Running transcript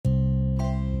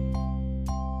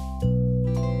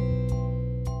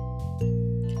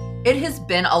It has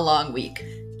been a long week.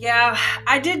 Yeah,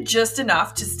 I did just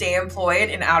enough to stay employed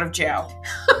and out of jail.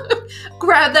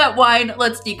 Grab that wine,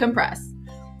 let's decompress.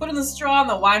 Putting the straw in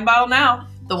the wine bottle now.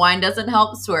 The wine doesn't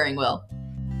help, swearing will.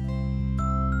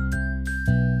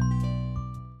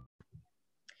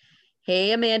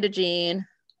 Hey, Amanda Jean.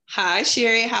 Hi,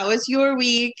 Sherry. How was your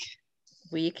week?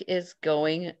 Week is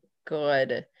going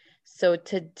good. So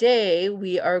today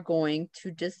we are going to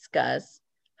discuss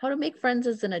how to make friends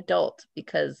as an adult,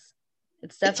 because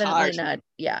it's definitely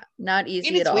not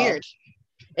easy at all. It's weird.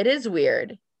 It is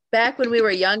weird. Back when we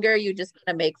were younger, you just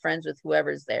kind of make friends with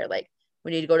whoever's there. Like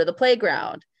when you'd go to the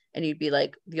playground and you'd be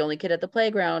like the only kid at the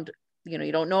playground,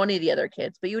 you don't know any of the other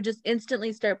kids, but you would just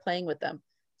instantly start playing with them.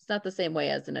 It's not the same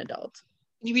way as an adult.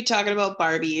 You'd be talking about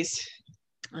Barbies.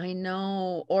 I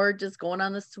know. Or just going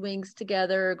on the swings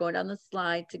together, going down the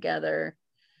slide together.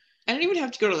 I didn't even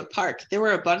have to go to the park. There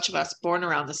were a bunch of us born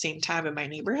around the same time in my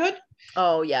neighborhood.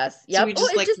 Oh, yes. Yep. So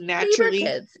we just naturally,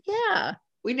 kids. Yeah.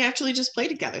 We naturally just played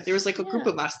together. There was like a group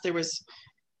of us. There was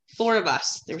 4 of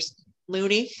us. There was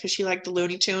Looney, because she liked the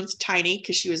Looney Tunes. Tiny,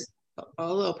 because she was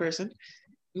a little person.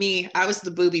 Me, I was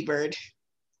the booby bird.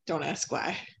 Don't ask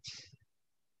why.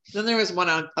 Then there was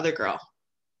one other girl.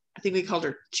 I think we called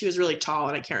her, she was really tall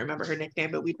and I can't remember her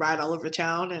nickname, but we'd ride all over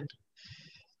town and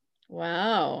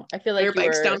wow. I feel like our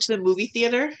bikes down to the movie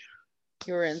theater.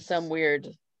 You were in some weird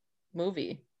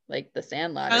movie, like The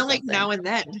Sandlot. Kind of like Now and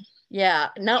Then. Yeah.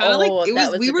 No,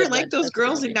 we were like those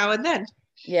girls in Now and Then.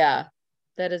 Yeah.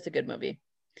 That is a good movie.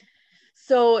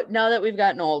 So now that we've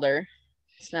gotten older,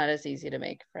 it's not as easy to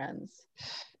make friends.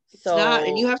 It's not,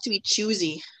 and you have to be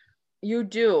choosy. You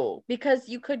do, because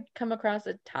you could come across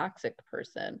a toxic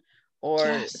person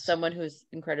or someone who's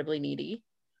incredibly needy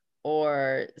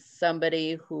or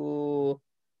somebody who...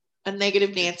 A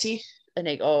negative Nancy.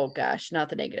 Oh gosh, not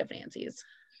the negative Nancys.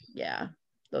 Yeah,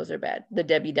 those are bad. The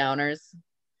Debbie Downers.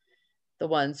 The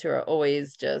ones who are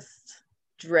always just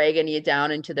dragging you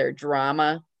down into their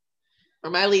drama.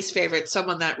 Or my least favorite,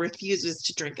 someone that refuses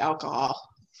to drink alcohol.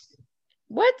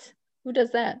 What? Who does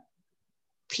that?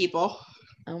 People.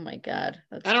 Oh my God.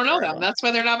 I don't know them. That's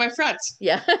why they're not my friends.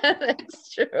 Yeah,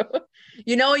 that's true.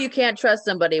 You can't trust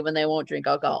somebody when they won't drink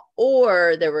alcohol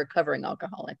or they're recovering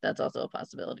alcoholic. That's also a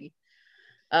possibility.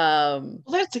 Well,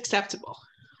 that's acceptable.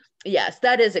 Yes,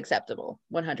 that is acceptable.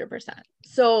 100%.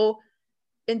 So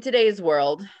in today's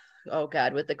world, oh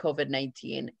God, with the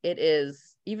COVID-19, it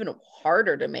is even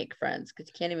harder to make friends because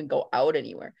you can't even go out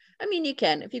anywhere. I mean, you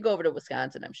can. If you go over to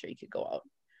Wisconsin, I'm sure you could go out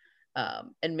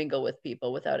and mingle with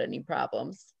people without any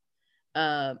problems.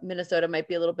 Minnesota might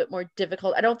be a little bit more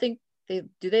difficult. I don't think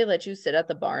they let you sit at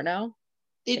the bar now?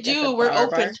 They do. We're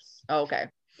open. Oh, okay.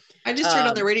 I just heard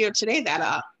on the radio today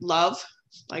that love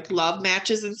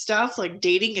matches and stuff, like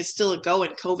dating is still a go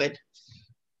in COVID.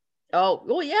 Oh,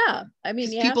 well, yeah. I mean,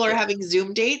 people are having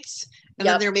Zoom dates and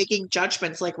then they're making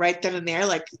judgments like right then and there,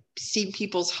 like seeing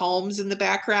people's homes in the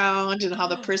background and how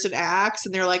the person acts.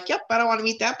 And they're like, yep, I don't want to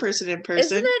meet that person in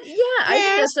person. Isn't it? Yeah, I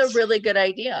think that's a really good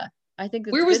idea. I think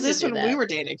where was this when we were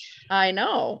dating? I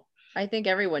know. I think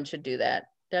everyone should do that.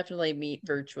 Definitely meet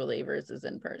virtually versus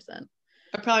in person.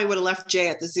 I probably would have left Jay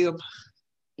at the Zoom.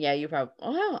 Yeah, you probably.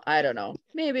 Well, I don't know.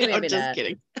 Maybe not. Just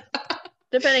kidding.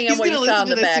 Depending on what you saw in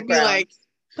the background. Like,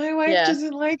 my wife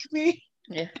doesn't like me.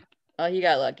 Yeah. Oh, you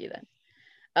got lucky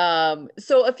then.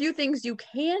 So a few things you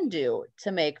can do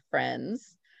to make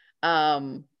friends.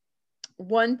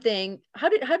 One thing, how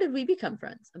did we become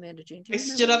friends, Amanda Jean? I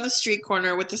stood on the street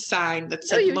corner with a sign that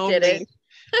said lonely,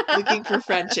 looking for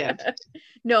friendship.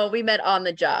 No, we met on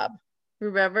the job.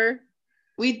 Remember?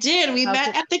 We did. We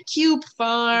met at the Cube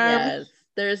Farm. Yes.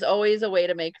 There's always a way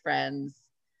to make friends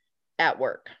at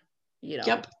work.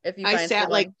 Yep. If you I sat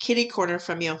like kitty corner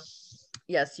from you.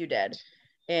 Yes, you did.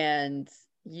 And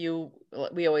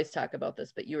we always talk about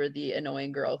this, but you were the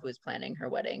annoying girl who was planning her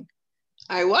wedding.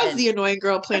 I was the annoying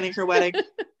girl planning her wedding.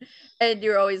 And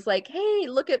you're always like, hey,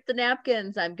 look at the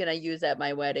napkins I'm going to use at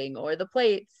my wedding or the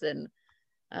plates. And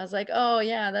I was like, oh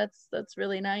yeah, that's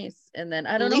really nice. And then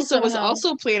I don't know. Lisa was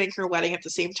also planning her wedding at the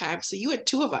same time. So you had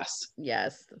 2 of us.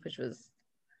 Yes, which was,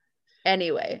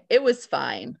 anyway, it was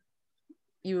fine.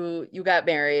 You got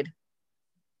married.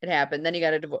 It happened. Then you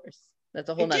got a divorce. That's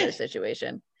a whole nother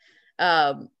situation.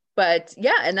 But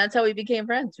yeah, and that's how we became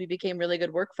friends. We became really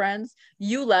good work friends.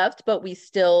 You left, but we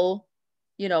still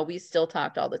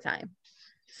talked all the time.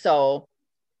 So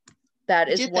that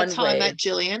is one way. That's how I met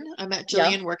Jillian. I met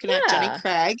Jillian working at Jenny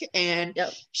Craig, and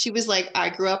she was like, I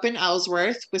grew up in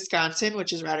Ellsworth, Wisconsin,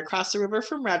 which is right across the river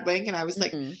from Red Wing. And I was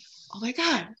like, oh my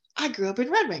God, I grew up in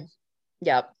Red Wing.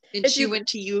 Yep. And she went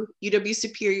to UW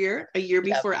Superior a year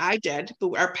before I did,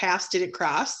 but our paths didn't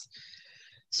cross.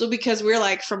 So because we're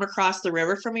like from across the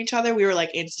river from each other, we were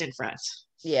like instant friends.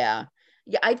 Yeah.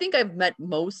 Yeah. I think I've met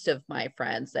most of my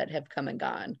friends that have come and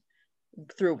gone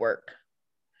through work.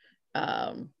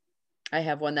 I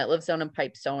have one that lives down in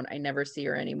Pipestone. I never see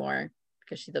her anymore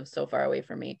because she lives so far away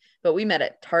from me. But we met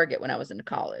at Target when I was in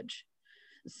college.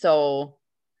 So,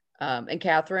 and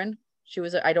Catherine,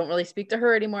 I don't really speak to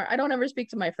her anymore. I don't ever speak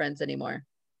to my friends anymore.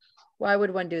 Why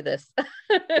would one do this?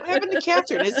 What happened to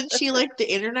Catherine? Isn't she like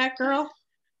the internet girl?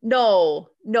 No,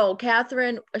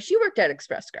 Catherine, she worked at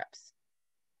Express Scripts.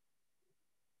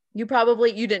 You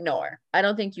didn't know her. I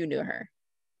don't think you knew her.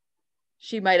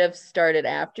 She might have started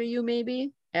after you,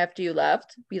 maybe after you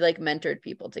left. We like mentored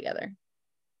people together.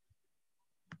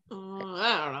 I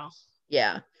don't know.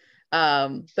 Yeah.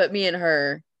 But me and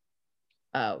her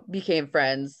became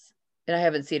friends, and I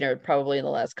haven't seen her probably in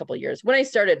the last couple of years. When I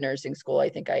started nursing school, I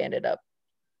think I ended up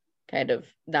kind of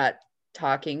not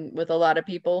talking with a lot of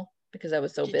people because I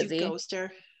was so busy. Did you ghost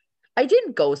her? I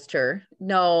didn't ghost her.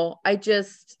 No, I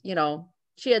just,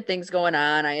 she had things going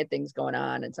on. I had things going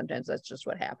on. And sometimes that's just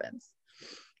what happens.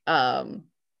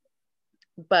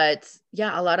 But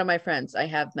yeah, a lot of my friends I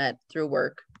have met through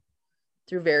work,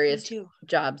 through various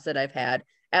jobs that I've had.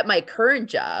 At my current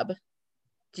job,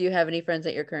 do you have any friends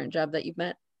at your current job that you've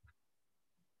met?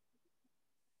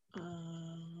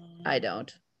 I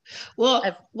don't. Well,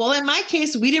 in my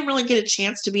case, we didn't really get a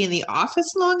chance to be in the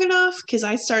office long enough because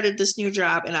I started this new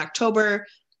job in October.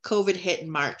 COVID hit in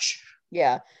March.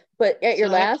 Yeah. But at your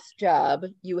last job,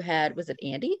 you had, was it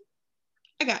Andy?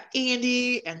 I got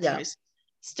Andy, and there's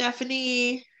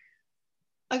Stephanie.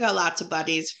 I got lots of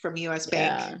buddies from US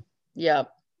Bank. Yep.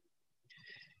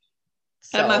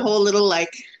 And my whole little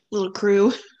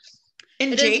crew.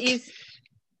 And Jake.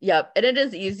 Yep. And it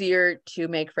is easier to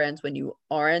make friends when you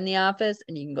are in the office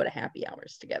and you can go to happy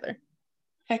hours together.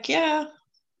 Heck yeah.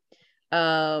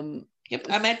 Yep.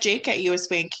 I met Jake at US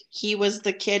Bank. He was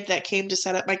the kid that came to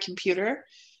set up my computer.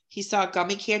 He saw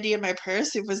gummy candy in my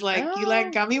purse. It was like, You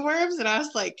like gummy worms? And I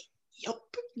was like, yep.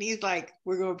 And he's like,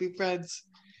 we're going to be friends.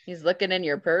 He's looking in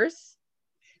your purse?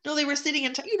 No, they were sitting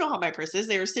on top. You know how my purse is.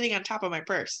 They were sitting on top of my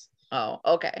purse. Oh,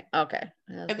 okay.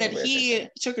 And then he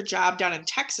took a job down in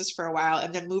Texas for a while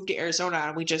and then moved to Arizona,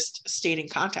 and we just stayed in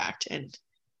contact. And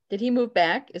did he move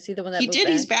back? Is he the one that moved did?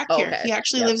 Back? He's back here. Okay. He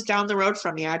actually lives down the road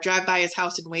from me. I drive by his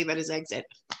house and wave at his exit.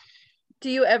 Do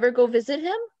you ever go visit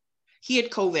him? He had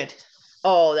COVID.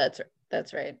 Oh,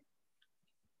 that's right.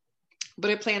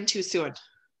 But I plan to soon.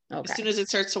 Okay. As soon as it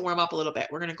starts to warm up a little bit,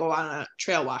 we're going to go on a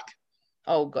trail walk.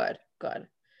 Oh, good.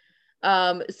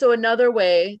 So another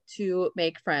way to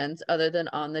make friends other than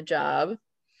on the job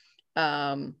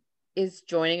is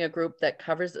joining a group that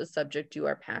covers a subject you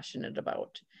are passionate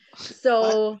about.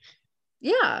 So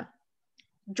yeah,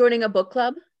 joining a book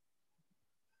club.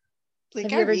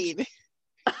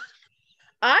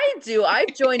 I do.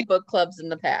 I've joined book clubs in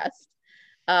the past.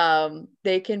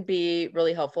 They can be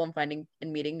really helpful in finding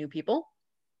and meeting new people.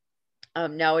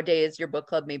 Nowadays, your book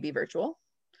club may be virtual.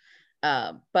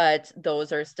 But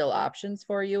those are still options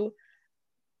for you.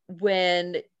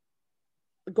 When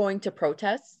going to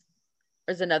protests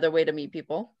is another way to meet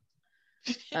people.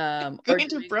 Going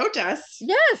to protests?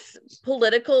 Yes,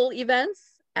 political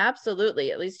events.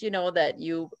 Absolutely. At least you know that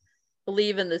you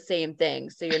believe in the same thing.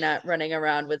 So you're not running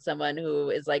around with someone who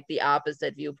is like the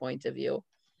opposite viewpoint of you.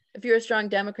 If you're a strong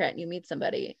Democrat and you meet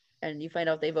somebody and you find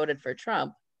out they voted for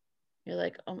Trump, you're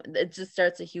like, oh, it just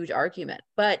starts a huge argument.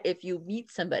 But if you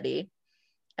meet somebody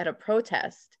at a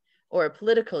protest or a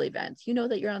political event, you know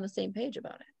that you're on the same page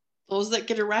about it. Those that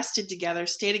get arrested together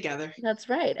stay together. That's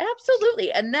right.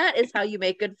 Absolutely. And that is how you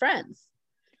make good friends.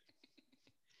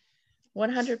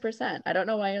 100%. I don't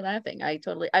know why you're laughing.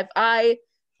 If I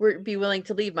would be willing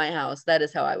to leave my house, that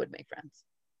is how I would make friends.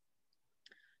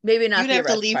 Maybe not. You'd have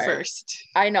to leave first.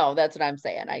 I know. That's what I'm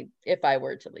saying. If I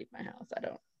were to leave my house,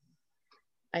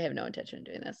 I have no intention of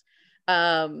doing this.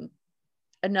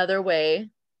 Another way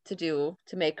to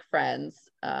make friends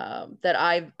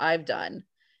that I've done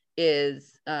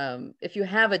is if you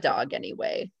have a dog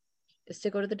anyway, is to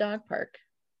go to the dog park.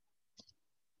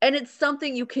 And it's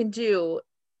something you can do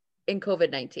in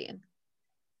COVID-19.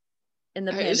 In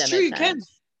the pandemic. It's true, you can.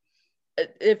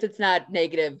 If it's not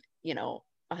negative,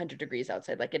 100 degrees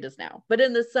outside like it is now. But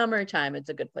in the summertime, it's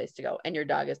a good place to go. And your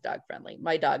dog is dog friendly.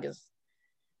 My dog is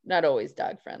not always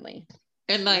dog friendly.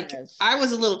 And I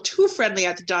was a little too friendly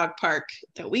at the dog park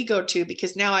that we go to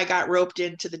because now I got roped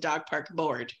into the dog park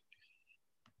board.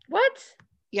 What?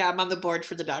 Yeah, I'm on the board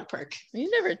for the dog park. You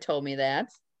never told me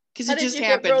that. Because it just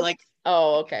happened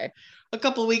oh, okay. A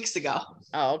couple weeks ago.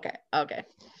 Oh, okay.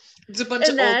 It's a bunch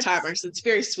of old timers. It's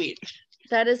very sweet.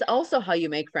 That is also how you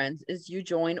make friends, is you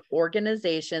join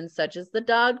organizations such as the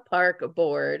dog park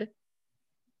board.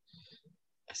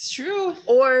 It's true.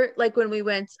 Or like when we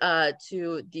went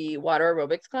to the water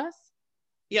aerobics class.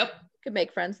 Yep. Could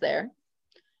make friends there.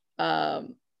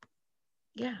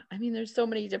 Yeah, I mean, there's so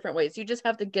many different ways. You just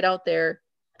have to get out there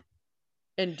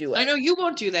and do it. I know you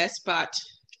won't do this, but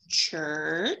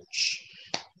church.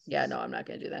 Yeah, no, I'm not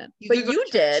going to do that. You but could go you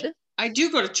to church. did. I do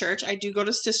go to church. I do go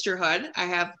to Sisterhood. I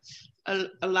have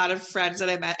a lot of friends that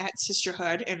I met at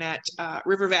Sisterhood and at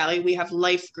River Valley. We have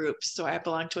life groups. So I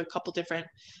belong to a couple different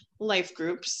life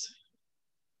groups.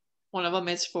 One of them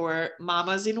is for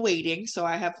mamas in waiting. So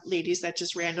I have ladies that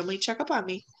just randomly check up on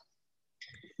me.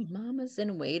 Mamas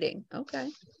in waiting. Okay.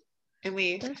 And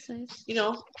we, that's nice. you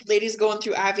know, ladies going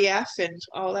through IVF and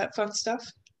all that fun stuff.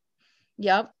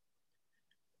 Yep.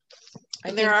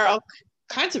 And there are all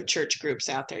kinds of church groups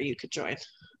out there you could join.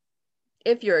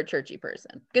 If you're a churchy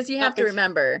person. Because you have to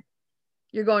remember,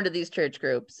 you're going to these church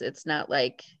groups. It's not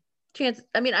like chance.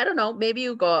 I mean, I don't know. Maybe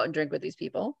you go out and drink with these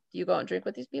people. Do you go out and drink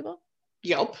with these people?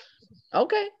 Yep.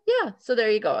 Okay. Yeah. So there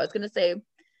you go. I was going to say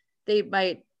they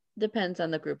might, depends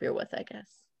on the group you're with, I guess.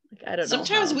 Like, I don't know.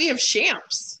 Sometimes we have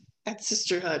shamps at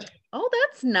Sisterhood. Oh,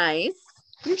 that's nice.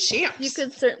 We have shamps. You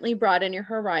could certainly broaden your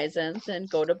horizons and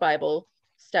go to Bible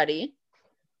study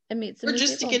and meet some or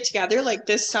just people. To get together. Like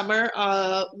this summer,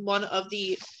 one of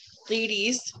the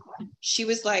ladies, she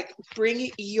was like,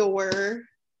 bring your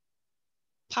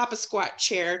Papa Squat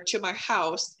chair to my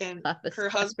house, and her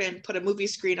husband put a movie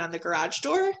screen on the garage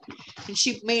door, and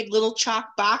she made little chalk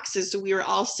boxes so we were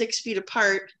all 6 feet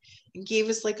apart and gave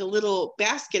us like a little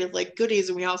basket of like goodies,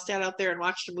 and we all sat out there and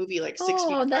watched a movie like 6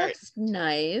 feet apart. That's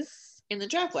nice. In the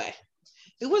driveway.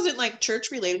 It wasn't like church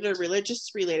related or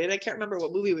religious related. I can't remember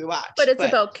what movie we watched. But it's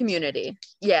about community.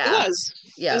 Yeah. It was.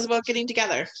 Yeah. It was about getting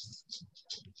together.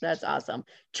 That's awesome.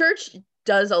 Church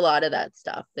does a lot of that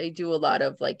stuff. They do a lot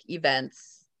of like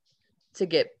events to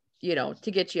get,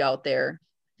 to get you out there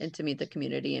and to meet the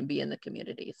community and be in the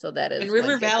community. So that is. And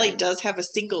River Valley does have a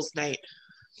singles night.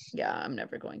 Yeah, I'm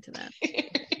never going to that.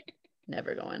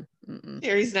 Never going.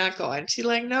 Harry's not going. She's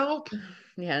like, nope.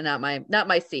 Yeah, not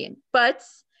my scene. But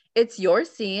it's your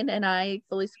scene, and I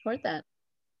fully support that.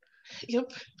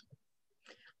 Yep.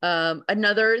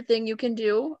 Another thing you can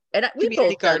do, and we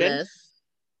both done this.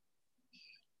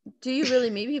 Do you really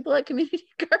meet people at community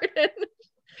garden?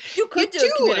 You could do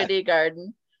a community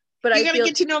garden, but you gotta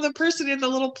get to know the person in the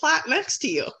little plot next to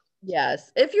you. Yes,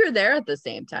 if you're there at the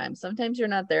same time. Sometimes you're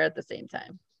not there at the same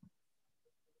time.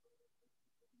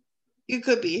 You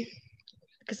could be.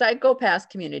 Because I go past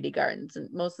community gardens,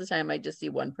 and most of the time I just see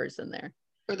one person there.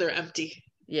 Or they're empty.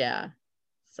 Yeah.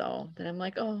 So then I'm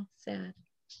like, oh, sad.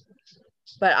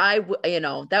 But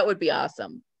that would be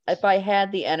awesome. If I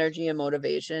had the energy and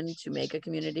motivation to make a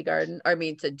community garden,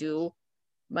 to do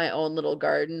my own little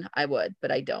garden, I would,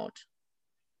 but I don't.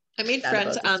 I made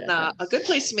friends on a good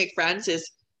place to make friends is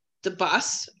the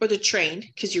bus or the train,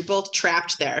 because you're both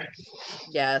trapped there.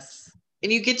 Yes.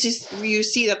 And you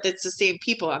see that it's the same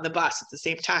people on the bus at the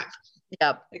same time.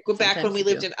 Yep. Like back when we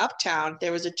lived in Uptown,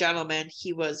 there was a gentleman,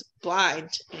 he was blind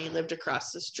and he lived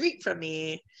across the street from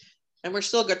me. And we're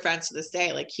still good friends to this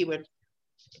day. Like he would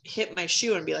hit my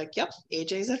shoe and be like, yep,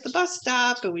 AJ's at the bus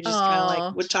stop. And we just kind of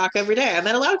like would talk every day. I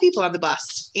met a lot of people on the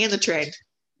bus and the train.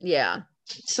 Yeah.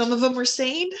 Some of them were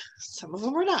sane, some of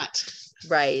them were not.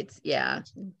 Right. Yeah.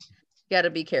 You got to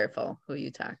be careful who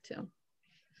you talk to.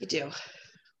 You do.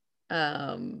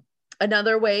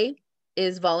 Another way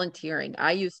is volunteering.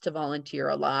 I used to volunteer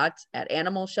a lot at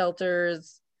animal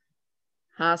shelters,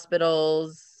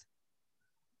 hospitals,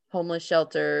 homeless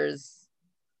shelters,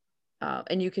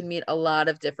 and you can meet a lot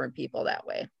of different people that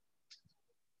way.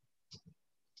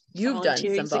 You've done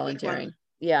some volunteering.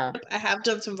 Yeah. I have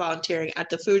done some volunteering at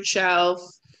the food shelf.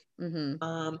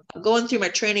 I'm going through my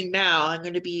training now. I'm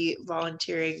going to be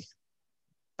volunteering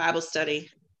Bible study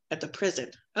at the prison.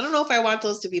 I don't know if I want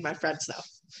those to be my friends though.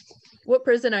 What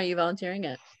prison are you volunteering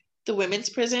at? The women's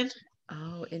prison.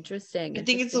 Oh, interesting. I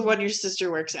think it's the one your sister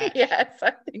works at. Yes,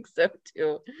 I think so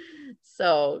too.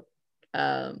 So,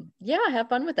 yeah, have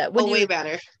fun with that. Way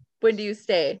better. When do you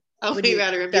stay? Way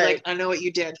better and be like, I know what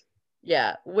you did.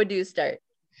 Yeah. When do you start?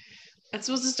 I'm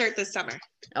supposed to start this summer.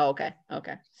 Oh, okay.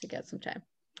 Okay. So you got some time.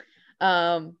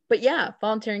 But yeah,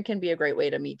 volunteering can be a great way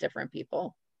to meet different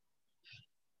people.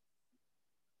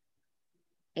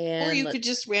 Or you could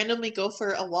just randomly go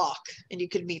for a walk and you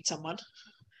could meet someone.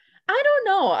 I don't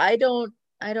know.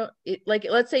 Like,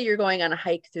 let's say you're going on a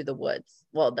hike through the woods.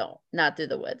 Well, no, not through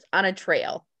the woods, on a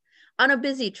trail, on a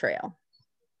busy trail.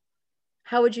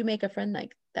 How would you make a friend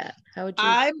like that? How would you?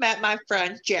 I met my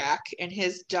friend Jack and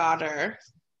his daughter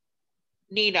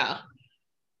Nina,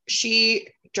 she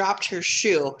dropped her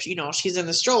shoe. You know, she's in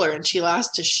the stroller and she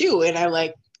lost a shoe. And I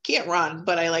like can't run,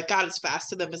 but I like got as fast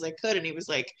to them as I could. And he was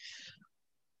like,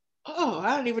 "Oh,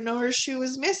 I don't even know her shoe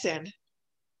was missing."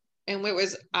 And it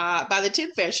was by the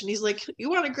Tin Fish. And he's like, "You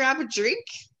want to grab a drink?"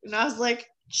 And I was like,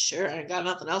 "Sure, I got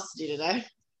nothing else to do today."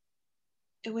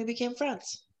 And we became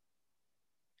friends.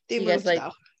 They You guys moved like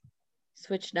though.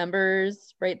 switch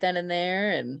numbers right then and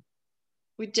there, and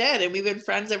We did, and we've been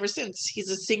friends ever since. He's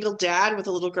a single dad with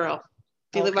a little girl.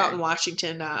 They live out Okay. in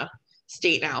Washington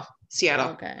State now, Seattle.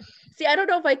 Okay. See, I don't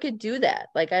know if I could do that.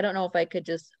 Like, I don't know if I could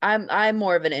just. I'm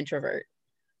more of an introvert,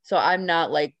 so I'm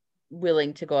not like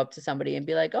willing to go up to somebody and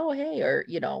be like, "Oh, hey," or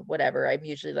whatever. I'm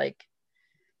usually like,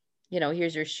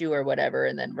 here's your shoe or whatever,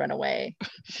 and then run away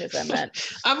because I'm not.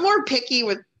 I'm more picky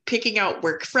with picking out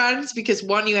work friends because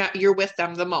one, you're with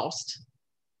them the most.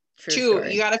 True Two,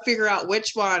 story. you got to figure out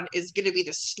which one is going to be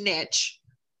the snitch.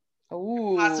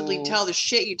 Ooh. Possibly tell the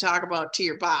shit you talk about to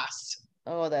your boss.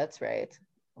 Oh, that's right.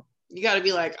 You got to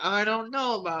be like, "I don't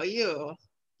know about you."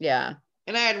 Yeah.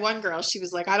 And I had one girl, she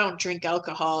was like, "I don't drink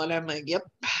alcohol." And I'm like, "Yep,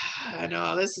 I know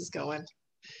how this is going."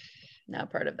 Not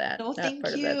part of that. No, Not thank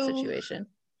part of that you. situation.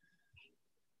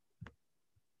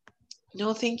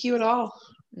 No, thank you at all.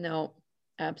 No,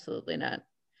 absolutely not.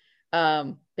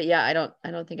 But yeah, I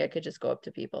don't think I could just go up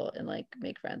to people and like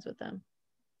make friends with them.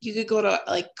 You could go to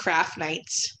like craft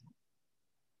nights,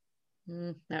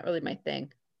 Not really my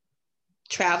thing.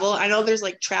 travel. I know there's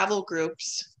like travel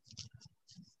groups.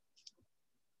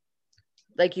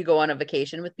 Like you go on a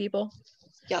vacation with people.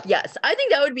 Yep. Yes, I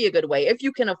think that would be a good way if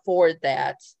you can afford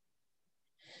that,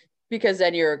 because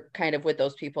then you're kind of with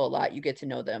those people a lot. You get to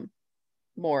know them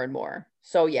more and more.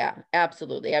 So yeah,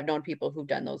 absolutely. I've known people who've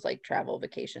done those like travel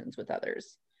vacations with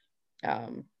others.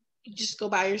 You just go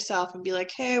by yourself and be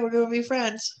like, "Hey, we're going to be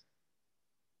friends."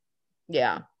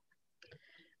 Yeah.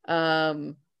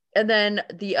 And then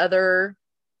the other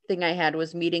thing I had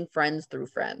was meeting friends through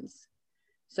friends.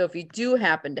 So if you do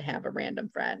happen to have a random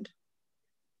friend,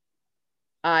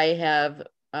 I have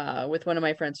with one of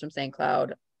my friends from St.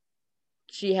 Cloud,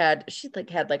 she had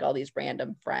like all these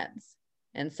random friends.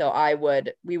 And so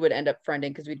we would end up friending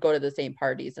because we'd go to the same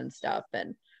parties and stuff.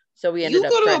 And so we ended You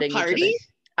up go to a friending each other. party?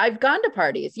 I've gone to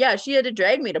parties. Yeah, she had to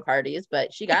drag me to parties,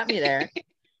 but she got me there.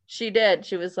 She did.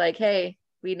 She was like, "Hey,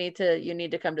 you need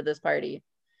to come to this party."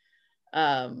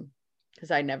 Because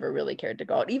I never really cared to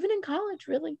go out. Even in college,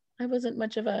 really. I wasn't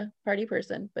much of a party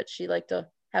person, but she liked to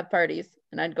have parties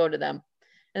and I'd go to them.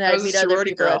 And I I'd was a meet other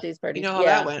sorority people girl. at these parties. You know how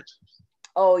Yeah. that went.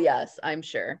 Oh yes, I'm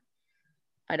sure.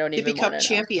 I don't even Tippy want Cup to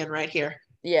know. champion right here.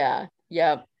 Yeah.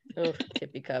 Yep. Oh,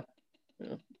 Tippy Cup.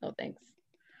 Oh, no thanks.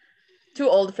 Too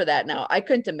old for that now. I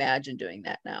couldn't imagine doing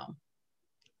that now.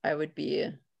 I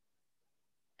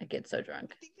get so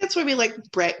drunk. I think that's why we like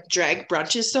drag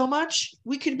brunches so much.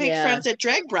 We could make Yeah. friends at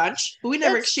drag brunch, but we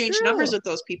never That's exchanged true. numbers with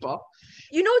those people.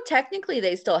 Technically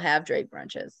they still have drag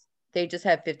brunches. They just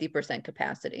have 50%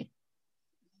 capacity.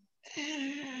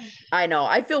 I know.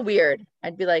 I feel weird.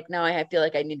 I'd be like, no, I feel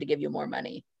like I need to give you more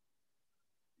money.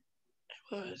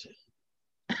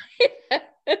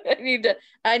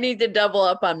 I need to double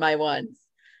up on my ones.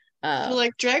 So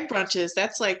like drag brunches,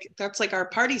 that's like our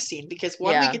party scene because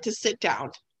one, Yeah. we get to sit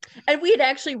down. And we had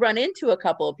actually run into a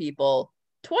couple of people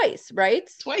twice, right?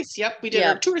 Twice, yep. We did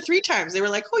Yeah. or 2 or 3 times. They were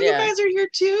like, "Oh, Yeah. you guys are here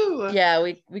too." Yeah,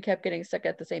 we kept getting stuck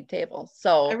at the same table.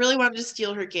 So I really wanted to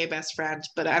steal her gay best friend,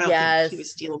 but I don't think he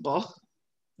was stealable.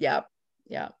 Yeah.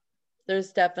 Yeah.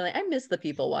 There's definitely, I miss the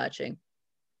people watching.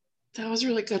 That was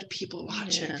really good people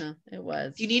watching. Yeah, it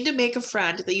was. You need to make a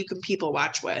friend that you can people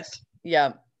watch with.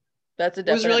 Yeah. That's a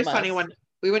definite It was really must. funny when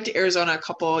we went to Arizona a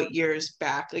couple years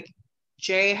back. Like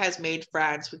Jay has made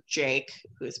friends with Jake,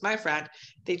 who is my friend.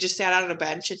 They just sat on a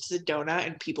bench at Sedona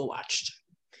and people watched.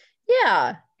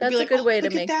 Yeah, that's like, a good way to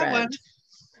look at make that friends.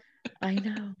 I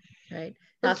know, right?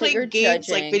 We're Not that you're playing games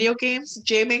like judging. video games.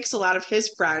 Jay makes a lot of his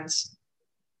friends.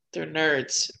 They're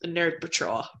nerds, the Nerd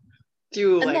Patrol,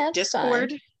 through And like that's Discord,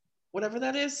 fine. whatever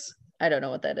that is. I don't know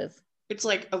what that is. It's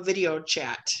like a video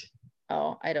chat.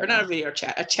 Oh, I don't Or know. not a video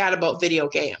chat, a chat about video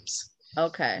games.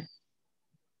 Okay.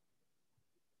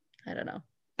 I don't know.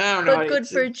 I don't know. But good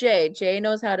for Jay. Jay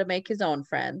knows how to make his own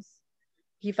friends.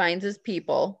 He finds his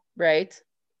people, right?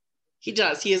 He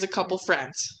does. He has a couple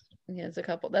friends. He has a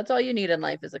couple. That's all you need in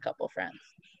life is a couple friends.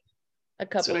 A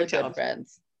couple of good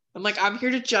friends. I'm like, I'm here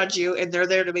to judge you, and they're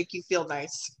there to make you feel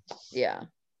nice. Yeah.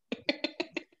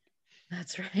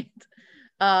 That's right.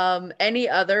 Any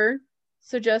other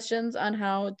suggestions on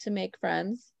how to make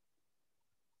friends?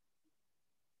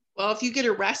 Well, if you get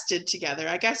arrested together,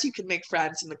 I guess you could make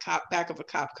friends in the back of a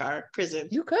cop car, prison.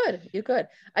 You could.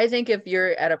 I think if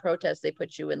you're at a protest, they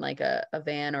put you in like a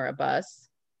van or a bus.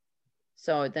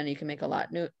 So then you can make a lot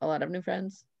of new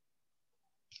friends.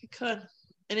 You could.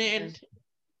 And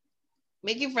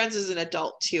making friends as an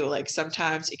adult too, like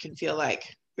sometimes it can feel like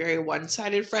very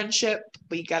one-sided friendship,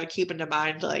 but you got to keep in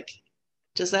mind, like,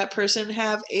 does that person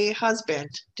have a husband?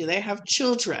 Do they have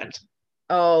children?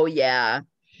 Oh yeah.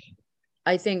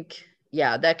 I think,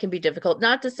 yeah, that can be difficult.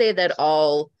 Not to say that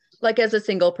all, like as a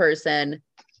single person,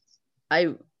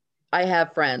 I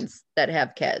have friends that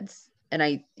have kids and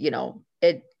I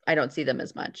don't see them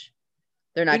as much.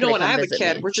 They're not going to When I come have a visit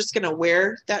kid, me. we're just going to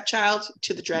wear that child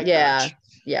to the drag Yeah. brunch.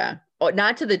 Yeah. Oh,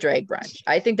 not to the drag brunch.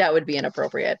 I think that would be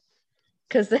inappropriate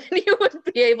because then you wouldn't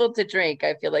be able to drink.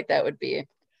 I feel like that would be,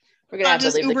 we're going to have to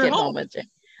leave Uber the kid home. home with you.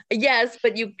 Yes,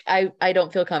 but I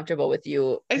don't feel comfortable with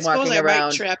you I suppose walking I around.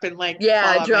 might trip and like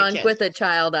Yeah, drunk with a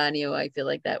child on you. I feel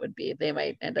like that would be, they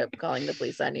might end up calling the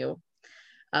police on you.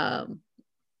 And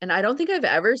I don't think I've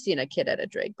ever seen a kid at a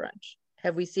drag brunch.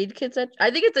 Have we seen kids at,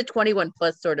 I think it's a 21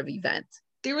 plus sort of event.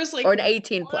 There was like, or an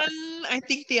 18 plus. I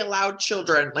think they allowed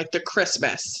children, like the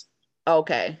Christmas.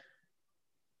 Okay.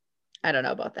 I don't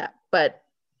know about that, but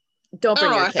don't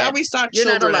bring your kid. I thought we saw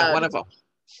children at one of them.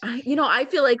 I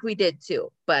feel like we did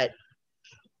too, but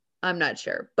I'm not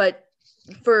sure. But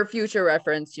for future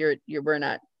reference, we're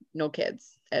not, no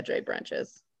kids at drag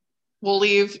brunches. We'll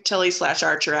leave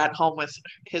Tilly/Archer at home with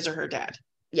his or her dad.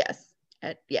 Yes.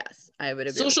 Yes, I would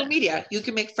agree. Social media. You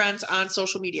can make friends on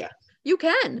social media. You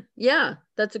can. Yeah,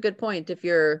 that's a good point. If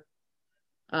you're,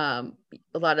 a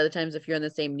lot of the times, if you're in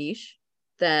the same niche,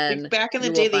 then like back in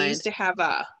the day, they used to have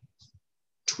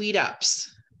tweet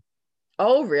ups.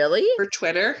 Oh, really? For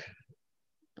Twitter.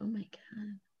 Oh my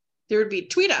God. There would be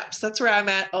tweet ups. That's where I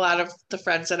met a lot of the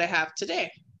friends that I have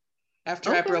today.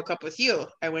 After I broke up with you,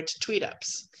 I went to tweet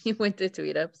ups. You went to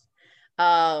tweet ups.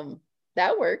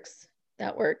 That works.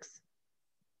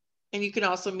 And you can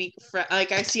also meet friends.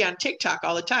 Like I see on TikTok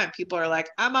all the time, people are like,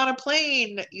 I'm on a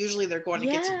plane. Usually they're going to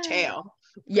get some tail.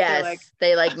 Yes,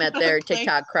 they met their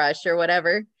TikTok crush or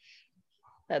whatever.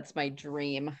 That's my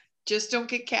dream. Just don't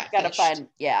get catfished. Gotta find,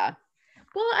 yeah.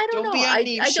 Well, I don't know.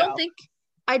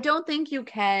 I don't think you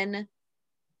can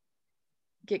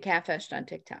get catfished on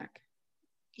TikTok.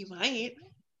 You might.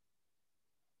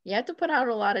 You have to put out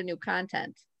a lot of new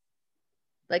content.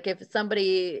 Like if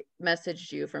somebody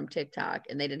messaged you from TikTok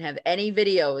and they didn't have any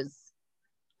videos,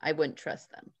 I wouldn't trust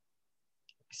them.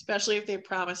 Especially if they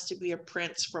promise to be a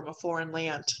prince from a foreign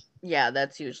land. Yeah,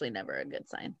 that's usually never a good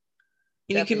sign.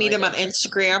 And you can meet them on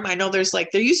Instagram. I know there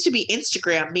used to be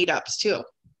Instagram meetups too.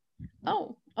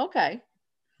 Oh, okay.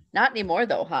 Not anymore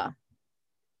though, huh?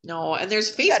 No, and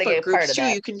there's Facebook groups too.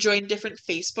 You can join different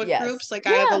Facebook groups. Like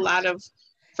I have a lot of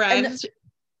friends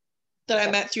that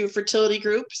I met through fertility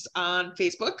groups on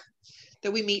Facebook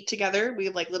that we meet together. We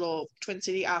have like little Twin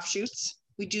City offshoots.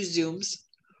 We do Zooms.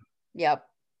 Yep.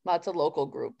 Lots of local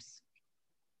groups.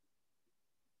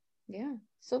 Yeah.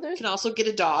 So you can also get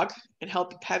a dog and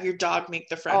have your dog make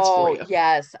the friends for you. Oh,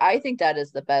 yes. I think that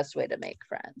is the best way to make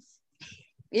friends.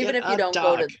 Even if you don't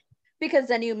go to, because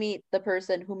then you meet the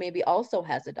person who maybe also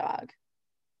has a dog.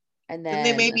 And then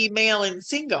they may be male and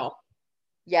single.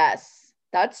 Yes.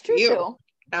 That's true too.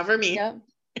 Not for me.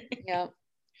 Yep.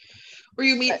 Or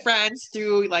you meet friends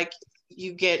through like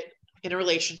you get in a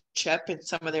relationship and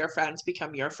some of their friends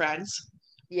become your friends.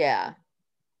 Yeah.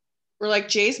 Or like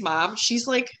Jay's mom, she's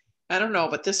like, I don't know,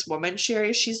 but this woman,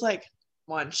 Sherry, she's like,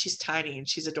 she's tiny and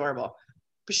she's adorable.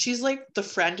 But she's like the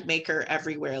friend maker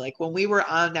everywhere. Like when we were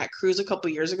on that cruise a couple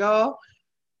years ago,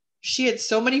 she had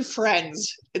so many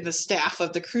friends in the staff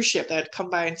of the cruise ship that would come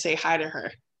by and say hi to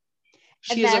her.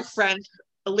 She is a friend,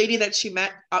 a lady that she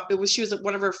met. She was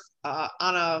one of her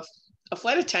on a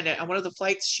flight attendant on one of the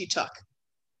flights she took.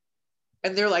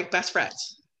 And they're like best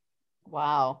friends.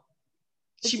 Wow.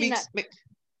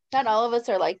 Not all of us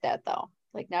are like that though.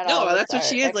 Like not all. No, that's what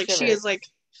she is. Like she is like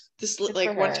this.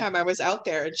 Like one time I was out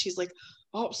there and she's like,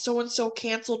 "Oh, so and so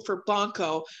canceled for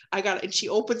Bonko. And she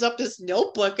opens up this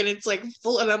notebook and it's like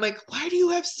full. And I'm like, why do you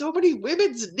have so many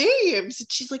women's names?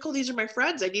 And she's like, oh, these are my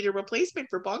friends. I need a replacement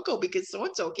for Bonko because so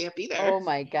and so can't be there. Oh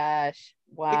my gosh!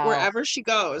 Wow. Like wherever she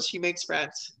goes, she makes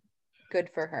friends. Good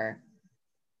for her.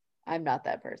 I'm not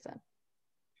that person.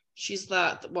 She's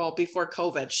before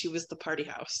COVID, she was the party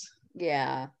house.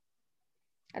 Yeah.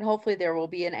 And hopefully there will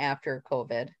be an after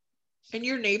COVID. And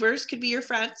your neighbors could be your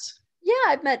friends.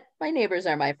 Yeah, my neighbors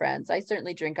are my friends. I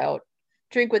certainly drink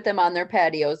with them on their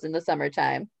patios in the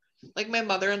summertime. Like my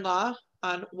mother-in-law,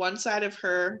 on one side of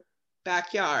her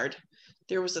backyard,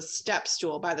 there was a step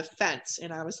stool by the fence.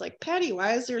 And I was like, Patty,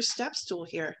 why is there a step stool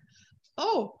here?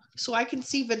 Oh, so I can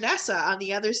see Vanessa on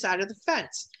the other side of the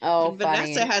fence. Oh, And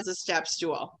funny. Vanessa has a step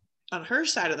stool on her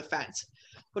side of the fence.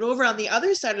 But over on the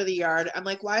other side of the yard, I'm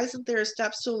like, why isn't there a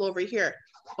step stool over here?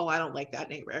 Oh, I don't like that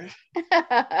neighbor.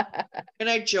 And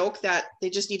I joke that they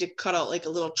just need to cut out like a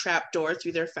little trap door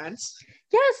through their fence.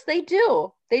 Yes, they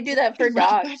do. They do that for Run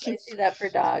back dogs. I and see that for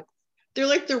dogs. They're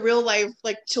like the real life,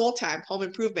 like Tool Time, Home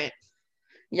Improvement.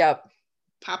 Yep.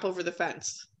 Pop over the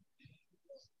fence.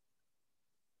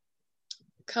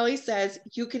 Kelly says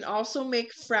you can also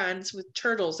make friends with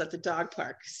turtles at the dog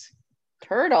parks.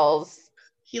 Turtles.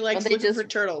 He likes they looking just- for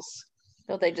turtles.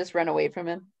 Don't they just run away from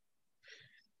him?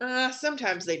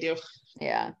 Sometimes they do.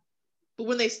 Yeah. But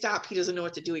when they stop, he doesn't know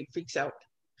what to do. He freaks out.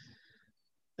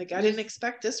 Like, I didn't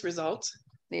expect this result.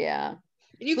 Yeah.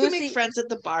 And you can Lucy- make friends at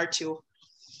the bar too.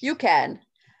 You can.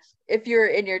 If you're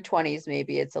in your 20s,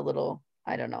 maybe it's a little,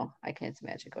 I don't know. I can't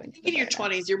imagine going to the In your bar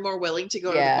now. 20s, you're more willing to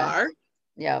go to the Yeah. bar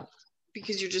Yeah.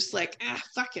 because you're just like,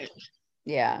 fuck it.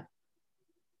 Yeah.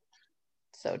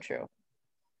 So true.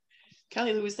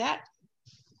 Kelly, who was that?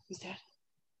 Who's that?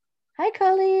 Hi,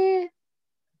 Cully.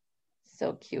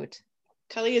 So cute.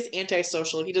 Kelly is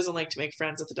antisocial. He doesn't like to make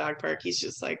friends at the dog park. He's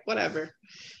just like, whatever.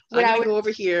 When I'm I going to would- go over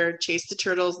here, chase the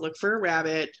turtles, look for a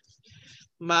rabbit.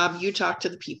 Mom, you talk to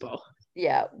the people.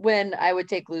 Yeah. When I would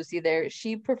take Lucy there,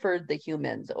 she preferred the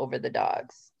humans over the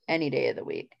dogs any day of the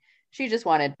week. She just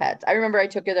wanted pets. I remember I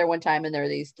took her there one time and there were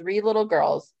these 3 little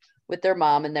girls with their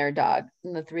mom and their dog.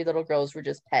 And the 3 little girls were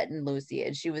just petting Lucy.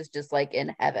 And she was just like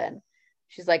in heaven.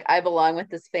 She's like, I belong with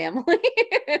this family.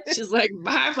 She's like,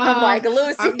 bye, Mom. I'm like,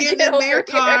 Lucy, I'm getting get in their over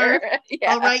car. here.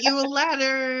 Yeah. I'll write you a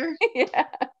letter. Yeah.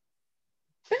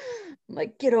 I'm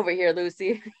like, get over here,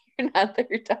 Lucy. You're not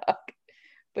their dog.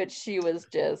 But she was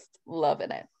just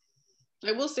loving it.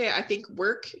 I will say, I think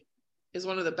work is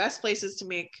one of the best places to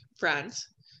make friends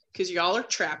because y'all are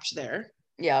trapped there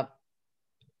Yeah.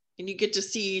 and you get to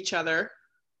see each other.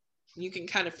 You can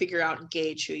kind of figure out and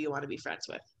gauge who you want to be friends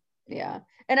with. Yeah.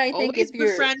 And I think Always if you're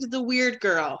befriend the weird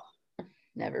girl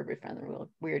never befriend the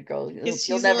weird girl, because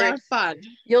you'll she's a lot never of fun.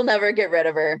 you'll never get rid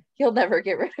of her. You'll never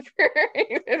get rid of her.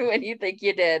 Even when you think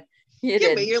you did. You Yeah,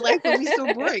 didn't. but your life would be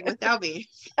so boring without me.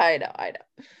 I know.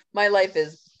 My life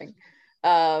is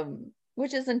boring.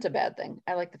 Which isn't a bad thing.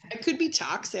 I like the fact I could be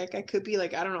toxic. I could be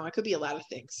like, I don't know. I could be a lot of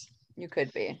things you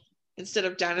could be. instead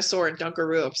of dinosaur and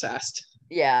Dunkaroo obsessed.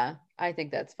 Yeah, I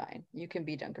think that's fine. You can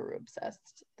be Dunkaroo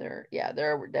obsessed. There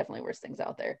are definitely worse things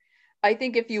out there. I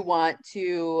think if you want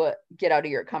to get out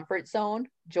of your comfort zone,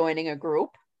 joining a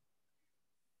group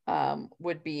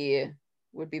would be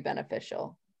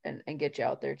beneficial and get you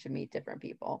out there to meet different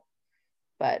people.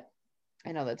 But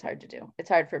I know that's hard to do. It's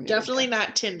hard for me. Definitely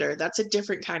not Tinder. That's a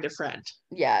different kind of friend.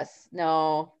 Yes.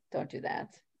 No, don't do that.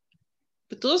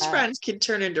 But those friends can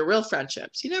turn into real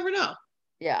friendships. You never know.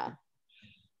 Yeah.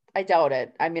 I doubt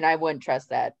it. I mean, I wouldn't trust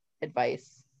that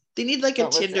advice. They need like a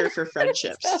Don't listen. Tinder for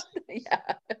friendships. Yeah.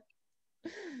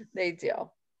 They do.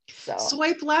 So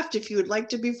Swipe left if you would like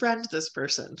to befriend this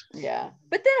person. yeah.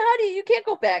 But then how do you can't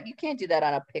go back. You can't do that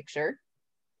on a picture.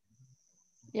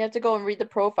 You have to go and read the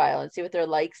profile and see what their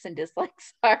likes and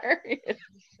dislikes are.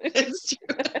 It's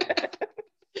true.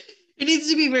 It needs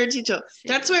to be very detailed.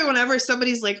 That's why whenever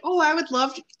somebody's like, oh, I would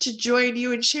love to join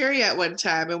you and Sherry at one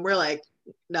time. And we're like,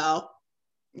 no.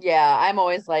 Yeah, I'm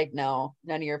always like, no,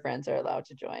 none of your friends are allowed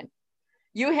to join.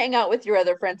 You hang out with your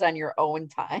other friends on your own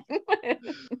time.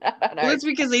 Not on Well, ours. it's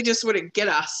because they just wouldn't get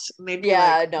us. And they'd be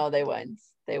Yeah, like, no, they wouldn't.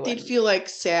 They wouldn't. they'd feel like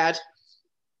sad.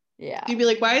 Yeah. You'd be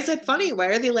like, why is that funny? Why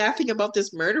are they laughing about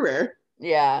this murderer?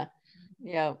 Yeah.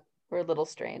 Yeah. We're a little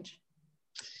strange.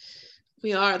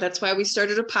 We are. That's why we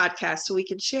started a podcast so we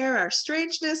can share our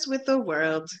strangeness with the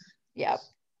world Yeah.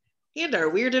 and our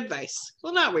weird advice.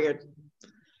 Well, not weird.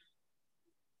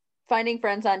 Finding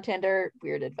friends on Tinder,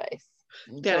 weird advice.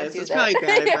 Don't Is. do It's that. probably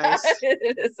bad Yeah, advice.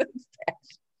 it is instead.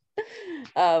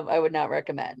 I would not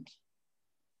recommend.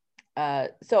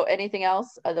 So anything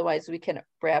else? Otherwise, we can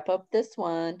wrap up this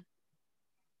one.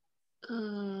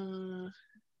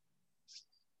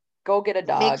 Go get a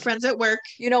dog. Make friends at work.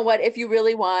 You know what? If you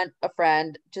really want a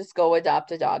friend, just go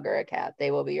adopt a dog or a cat.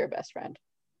 They will be your best friend.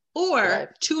 Or Right.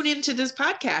 tune into this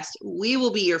podcast. We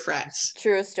will be your friends.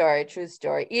 True story. True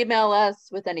story. Email us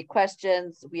with any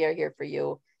questions. We are here for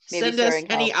you. Maybe Send us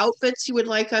sharing any helps. outfits you would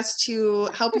like us to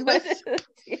help you with.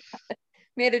 Yeah.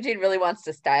 Amanda Jean really wants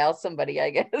to style somebody, I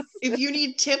guess. If you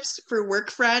need tips for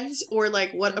work friends or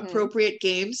like what Mhm. appropriate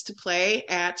games to play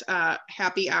at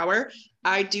happy hour,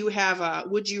 I do have a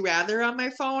Would You Rather on my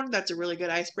phone. That's a really good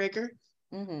icebreaker.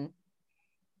 Mm-hmm.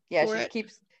 Yeah, For she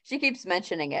it. She keeps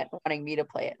mentioning it, wanting me to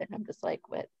play it. And I'm just like,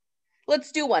 what?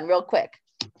 Let's do one real quick.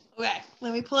 Okay,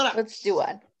 let me pull it up. Let's do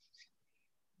one.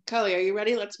 Cully, are you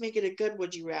ready? Let's make it a good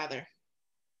would you rather.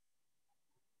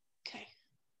 Okay.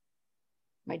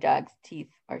 My dog's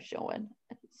teeth are showing.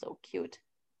 It's so cute.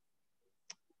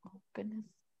 Oh, goodness.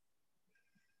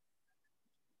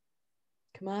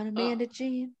 Come on, Amanda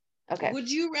Jean. Okay. Would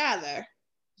you rather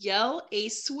yell a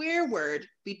swear word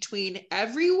between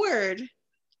every word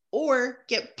or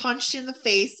get punched in the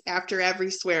face after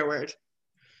every swear word?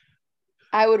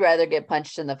 I would rather get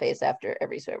punched in the face after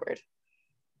every swear word.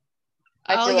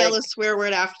 I'll yell a swear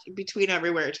word after between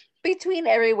every word. Between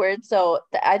every word, so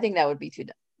I think that would be too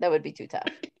tough.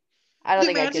 I don't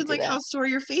think I could do Imagine like that. how sore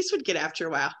your face would get after a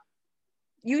while.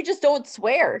 You just don't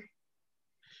swear.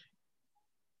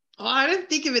 Oh, I didn't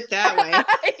think of it that way.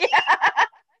 Yeah.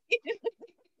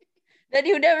 Then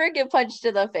you never get punched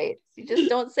in the face. You just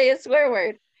don't say a swear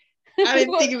word. I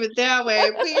didn't think of it that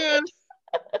way. Man,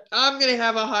 I'm going to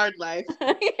have a hard life.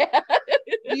 Yeah.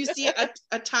 You see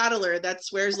a toddler that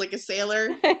swears like a sailor,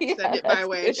 send it my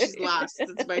way. She's lost.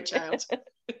 It's my child.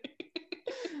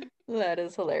 That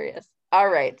is hilarious. All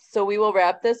right. So we will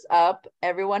wrap this up.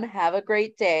 Everyone have a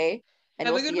great day. And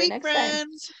Have we'll a good see you week, next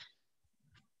friends. time.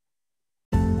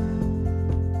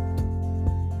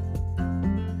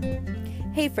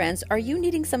 Hey friends, are you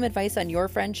needing some advice on your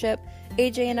friendship?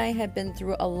 AJ and I have been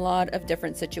through a lot of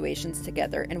different situations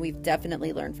together, and we've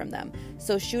definitely learned from them.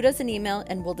 So shoot us an email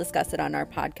and we'll discuss it on our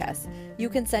podcast. You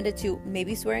can send it to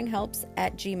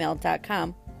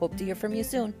maybeswearinghelps@gmail.com. Hope to hear from you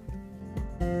soon.